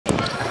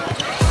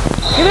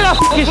that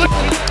fucking shit.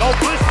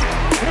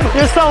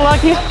 You're so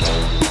lucky.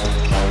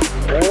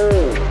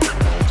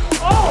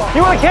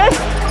 You want a kiss?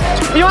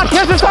 You want a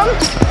kiss or something?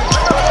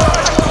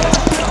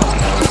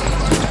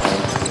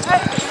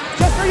 Hey,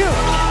 just for you.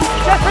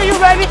 Just for you,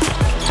 baby.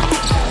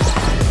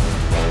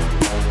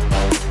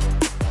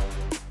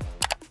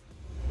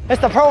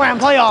 It's the ProAm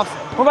playoffs.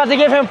 We're about to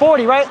give him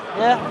 40, right?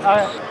 Yeah? All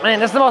right. Man,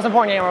 this is the most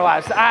important game of our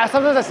lives.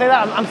 Sometimes I say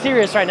that, I'm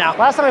serious right now.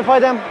 Last time we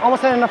played them,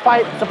 almost ended in a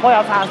fight. It's the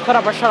playoff times. Put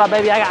up or shut up,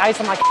 baby. I got ice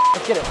on my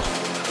Let's get it.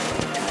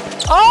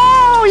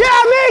 Oh,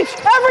 yeah, Meech!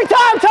 Every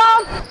time,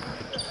 Tom!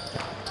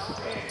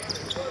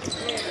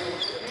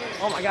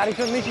 Oh my God, he's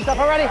doing Meechy stuff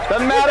already.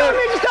 Doesn't matter. He's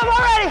doing Meechy stuff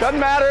already. Doesn't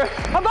matter.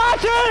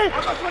 Hibachi!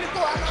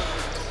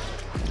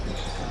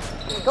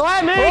 Go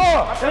ahead, Meech.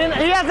 I mean,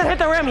 he hasn't hit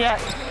the rim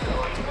yet.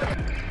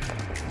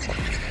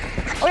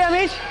 Oh yeah,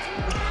 Meech.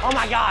 Oh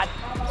my God.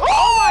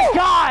 Oh my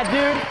God,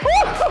 dude.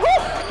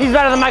 He's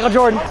better than Michael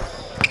Jordan.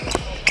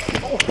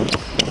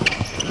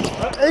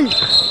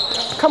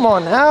 Come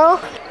on now.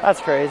 That's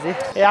crazy.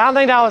 Yeah, I don't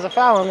think that was a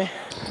foul on me.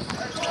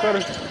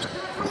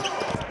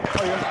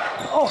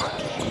 Oh.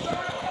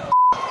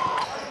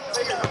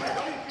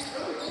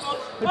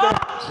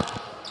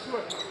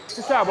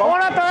 Good shot, bro.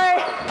 1 on 3.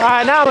 All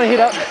right, now I'm gonna heat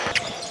up.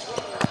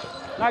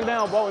 Knock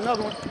down, bro.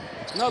 Another one.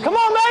 Come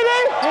on, baby.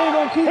 He ain't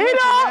gonna keep Heat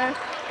up. man.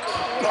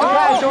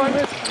 Oh.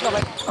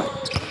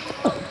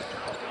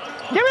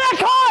 Give me that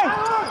card.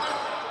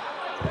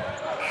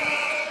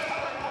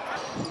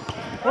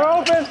 We're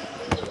open.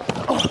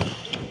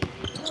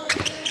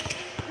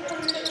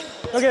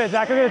 Go get it,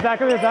 Zach. Go get it, Zach.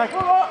 Go get it, Zach. Pull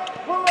up.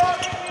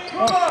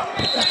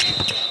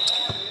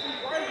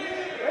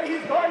 Hey,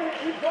 he's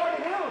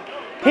guarding him.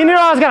 He knew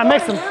I was gonna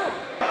mix him.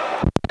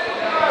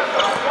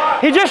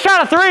 He just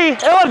shot a 3.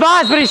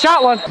 Ill-advised, but he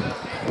shot one.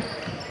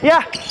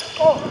 Yeah.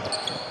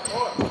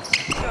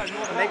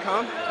 When they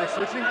come, they're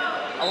switching.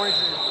 I wanted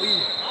you to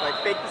leave, like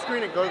fake the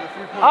screen and go to the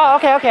 3-point. Oh,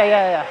 okay,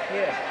 yeah.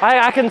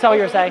 I couldn't tell what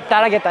you were saying.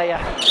 That I get that,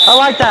 yeah. I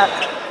like that.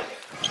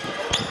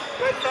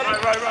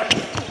 Right.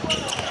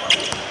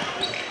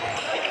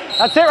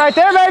 That's it right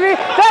there, baby.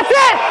 That's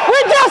it.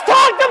 We just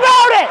talked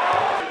about it.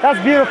 That's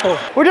beautiful.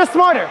 We're just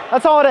smarter.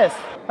 That's all it is.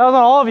 That was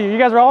on all of you. You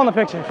guys were all in the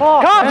picture.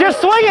 Oh, come, just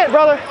swing it,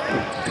 brother.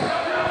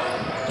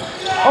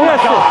 Oh my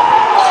God.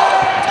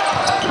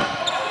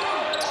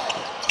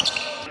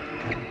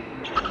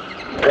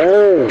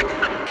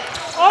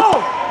 Oh!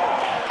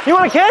 You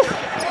want a kiss?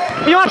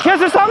 You want a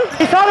kiss or something?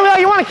 He's talking about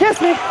you want to kiss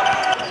me.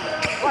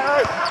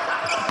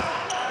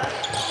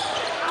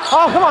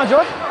 Oh, come on,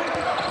 George.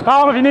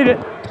 Follow him if you need it.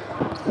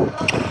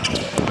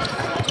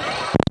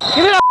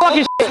 Give me that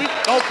lucky shit.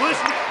 Don't push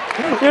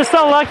me. You're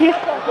so lucky.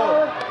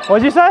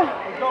 What'd you say?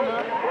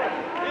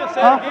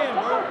 Huh? Again,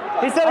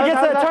 bro. He said it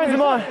gets that turns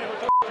him on.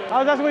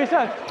 Oh, that's what he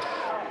said.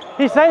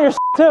 He's saying your shit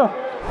too.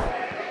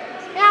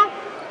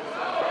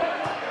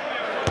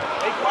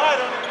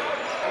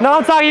 No,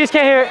 I'm talking, you just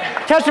can't hear it.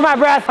 Catching my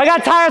breath. I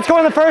got tired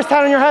scoring the first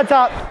time on your head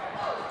top.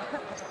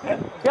 You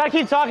gotta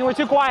keep talking, we're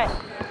too quiet.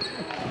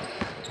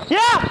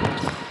 Yeah!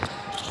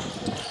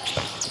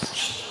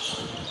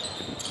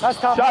 That's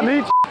tough. Shot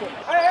me.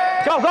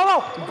 Go.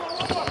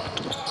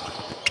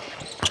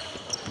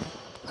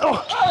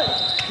 Oh.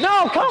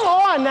 No, come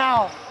on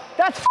now.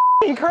 That's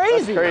f***ing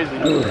crazy. That's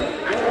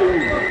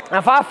crazy. Now,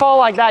 if I fall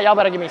like that, y'all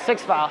better give me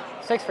 6 fouls.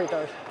 6 free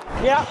throws.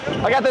 Yeah.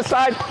 I got this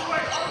side.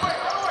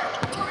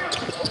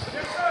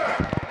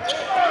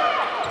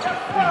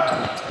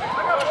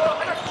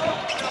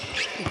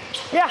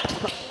 Yeah.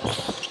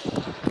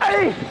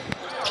 Hey!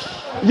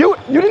 You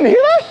didn't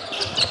hear that?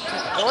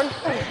 Jordan?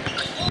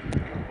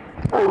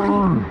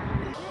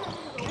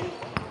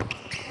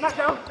 Knock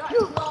down.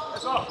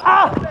 That's all.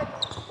 Ah!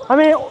 I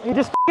mean, he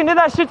just f***ing did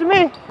that shit to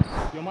me.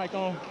 Your mic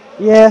on?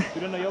 Yeah.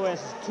 You don't know your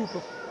ass is 2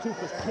 for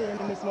 10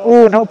 in this moment.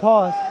 Ooh, no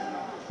pause.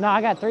 No,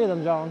 I got 3 of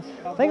them, Jones.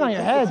 I think on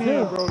your head,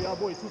 too. Bro, y'all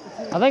boy 2 for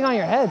 10. I think on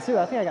your head, too.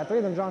 I think I got 3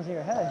 of them, Jones, in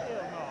your head.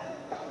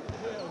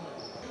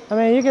 I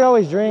mean, you can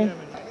always dream.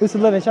 Who's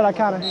living? Shout out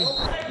Connor. You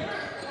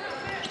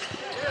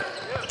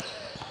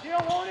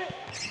don't want it?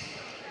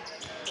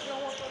 You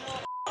don't want the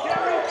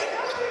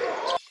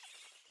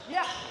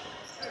Yeah.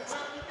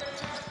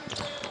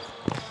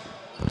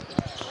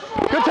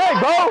 Good take,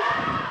 bro.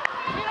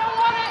 You don't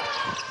want it.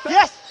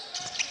 Yes.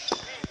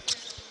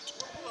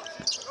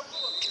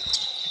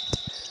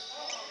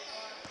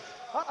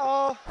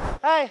 Uh-oh.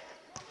 Hey,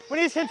 when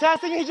he's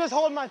contesting, he's just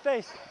holding my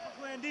face.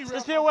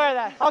 Just be aware of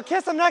that. I'll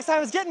kiss him next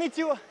time. It's getting me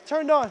too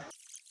turned on.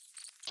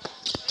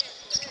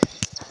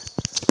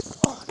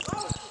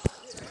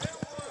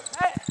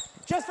 Hey,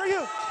 just for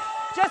you.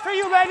 Just for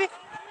you, baby.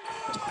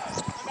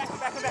 Come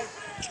back.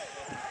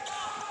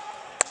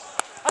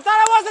 I thought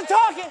I wasn't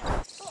talking.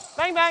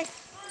 Bang, bang.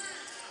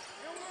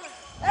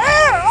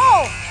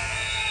 Oh!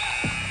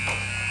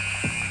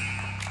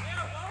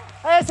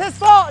 Hey, it's his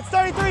fault. It's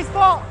 33's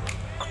fault.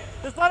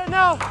 Just let it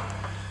know.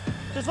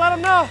 Just let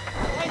him know.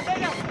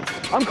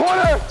 I'm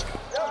corner.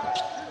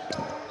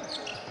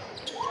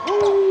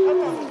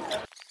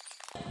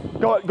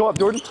 Go up,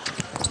 Jordan.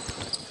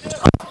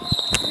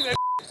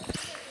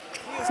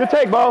 Good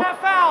take, Bo.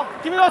 That foul.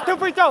 Give me those 2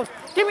 free throws.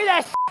 Give me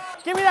that.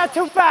 Give me that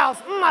 2 fouls.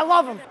 I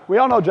love him. We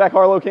all know Jack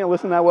Harlow can't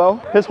listen that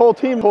well. His whole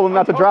team told him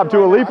not to drop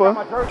Dua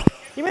Lipa.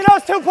 Give me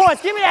those 2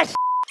 points. Give me that.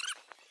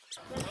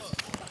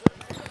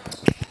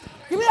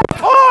 Give me that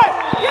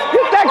point.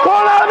 Get that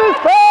corner out of his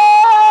face!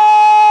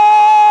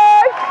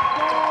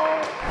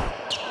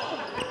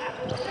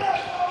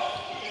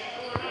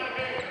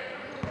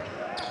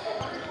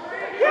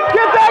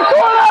 Get that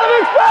corner out of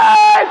his face!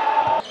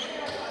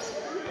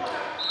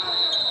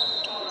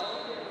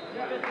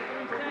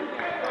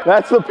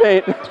 That's the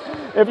paint.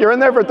 If you're in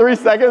there for 3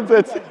 seconds,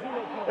 it's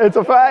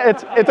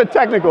a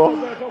technical.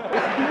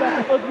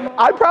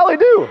 I probably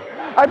do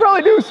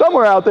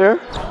somewhere out there.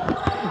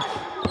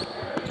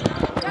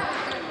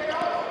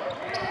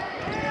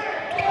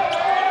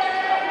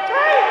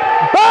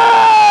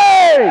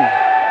 Bang!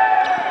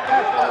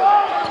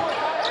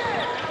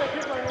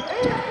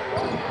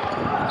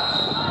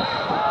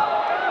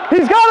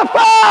 He's got a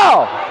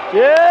foul!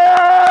 Yeah!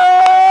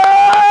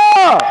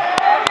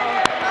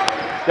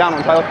 Down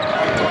on Tyler.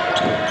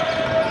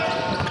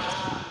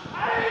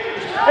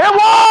 It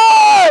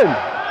won!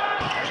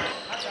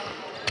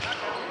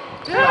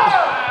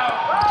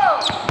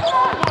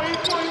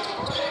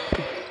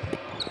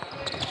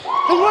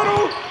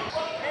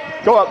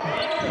 Go up.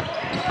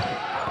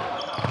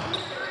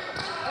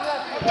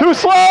 Too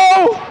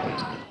slow!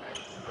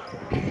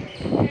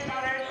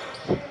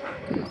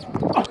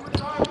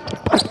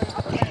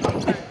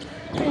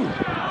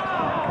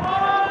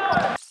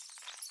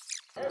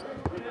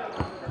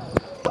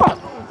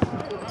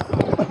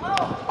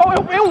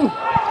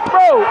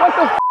 Bro, what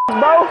the f,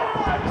 bro?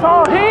 It's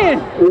all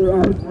hand.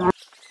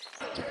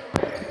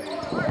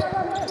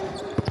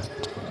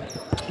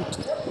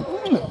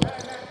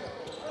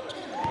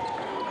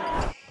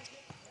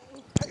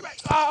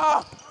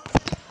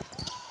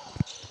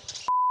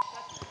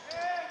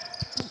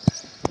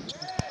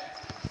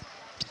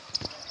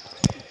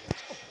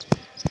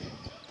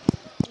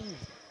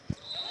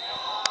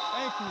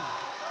 Thank you.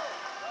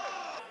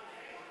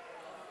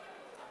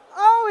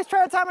 Oh, he's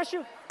trying to tie my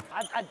shoe.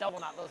 I double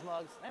knot those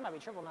mugs. They might be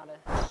triple knotted.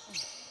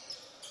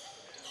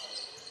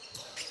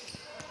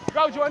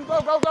 Go, Jordan, go,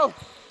 go, go.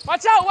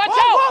 Watch out, watch out.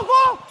 Whoa, whoa,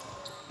 whoa.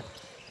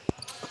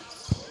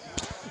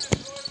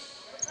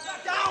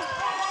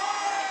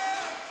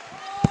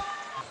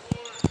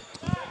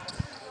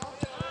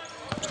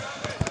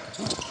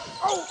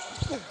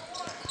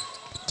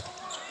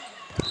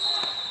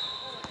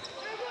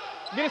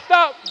 Get it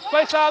stopped.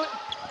 Play solid.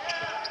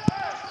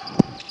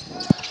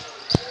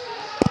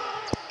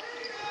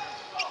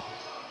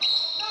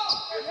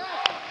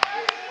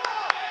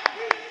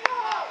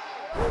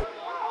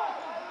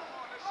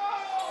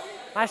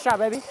 Nice shot,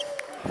 baby.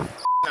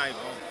 I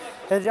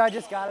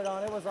just got it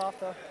on. It was off,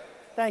 though.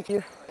 Thank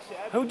you.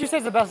 Who would you say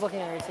is the best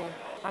looking on your team?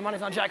 My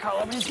money's on Jack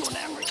Harlow, but he's doing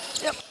Emery.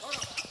 Yep.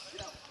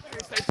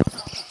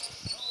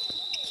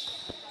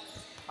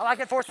 I like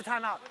it. Force the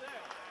timeout.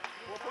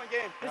 4-point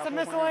game. It's a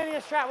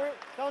miscellaneous trap.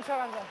 Don't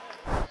try on that.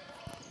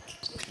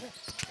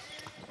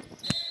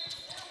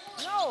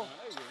 No.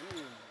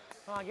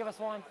 Come on, give us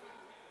one.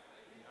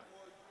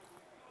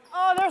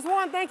 Oh, there's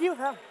one. Thank you.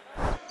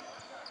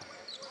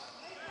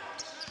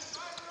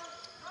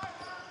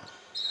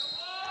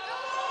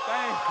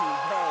 Thank you,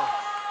 bro.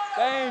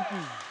 Thank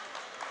you.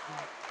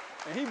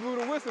 And he blew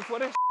the whistle before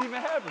that shit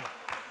even happened.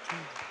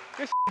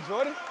 Good shit,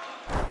 Jordan.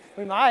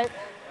 We might.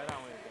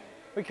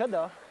 We could,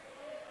 though.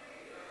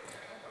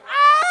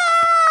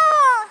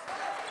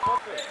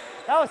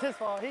 That was his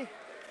fault.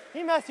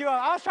 He messed you up.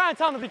 I was trying to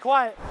tell him to be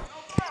quiet.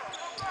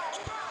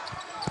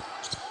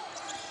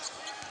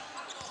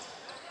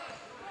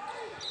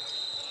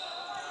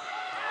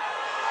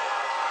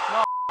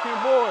 My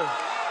f***ing boy.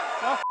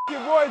 My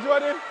f***ing boy,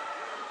 Jordan.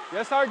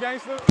 Yes, sir,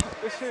 gangster.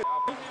 This shit.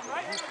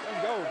 Let's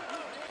go.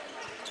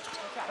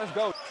 Let's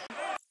go. All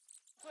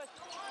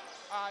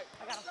right.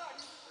 I got him.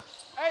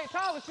 Hey,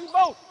 Tyler, see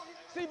both.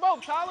 See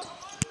both, Tyler.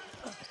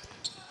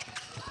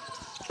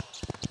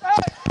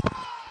 Hey.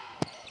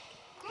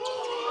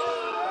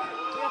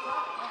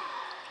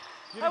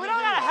 Hey, we don't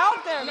gotta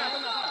help there, man.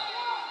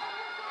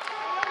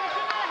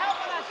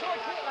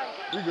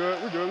 We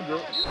good, we good, we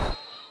good.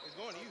 It's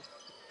going to you.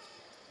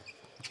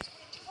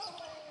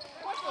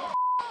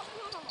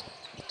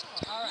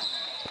 All right.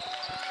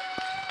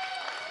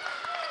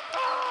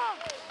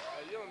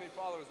 Hey, you don't need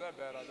followers that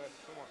bad, I bet.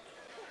 Come on.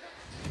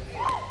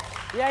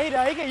 Yeah, he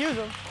does. He can use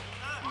them.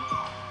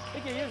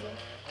 He can use them.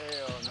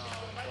 Hell no,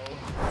 bro.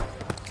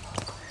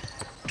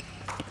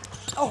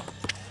 Oh.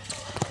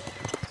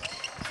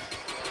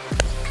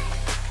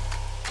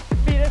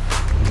 Beat it.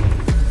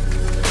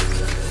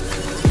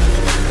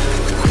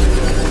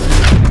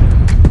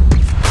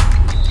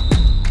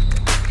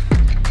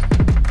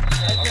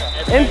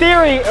 In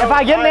theory, if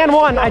I get man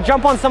one, I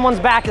jump on someone's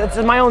back. It's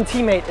my own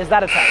teammate. Is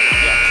that a tech?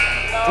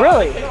 Yeah.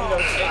 Really?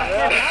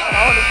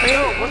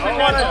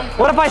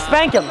 What if I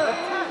spank him?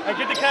 Hey,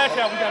 get the cash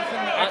out. We got to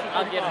send the extra.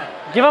 I'll get him.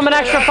 Give him an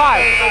extra 5. I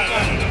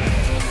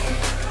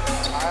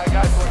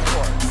got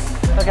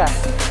 24. Okay.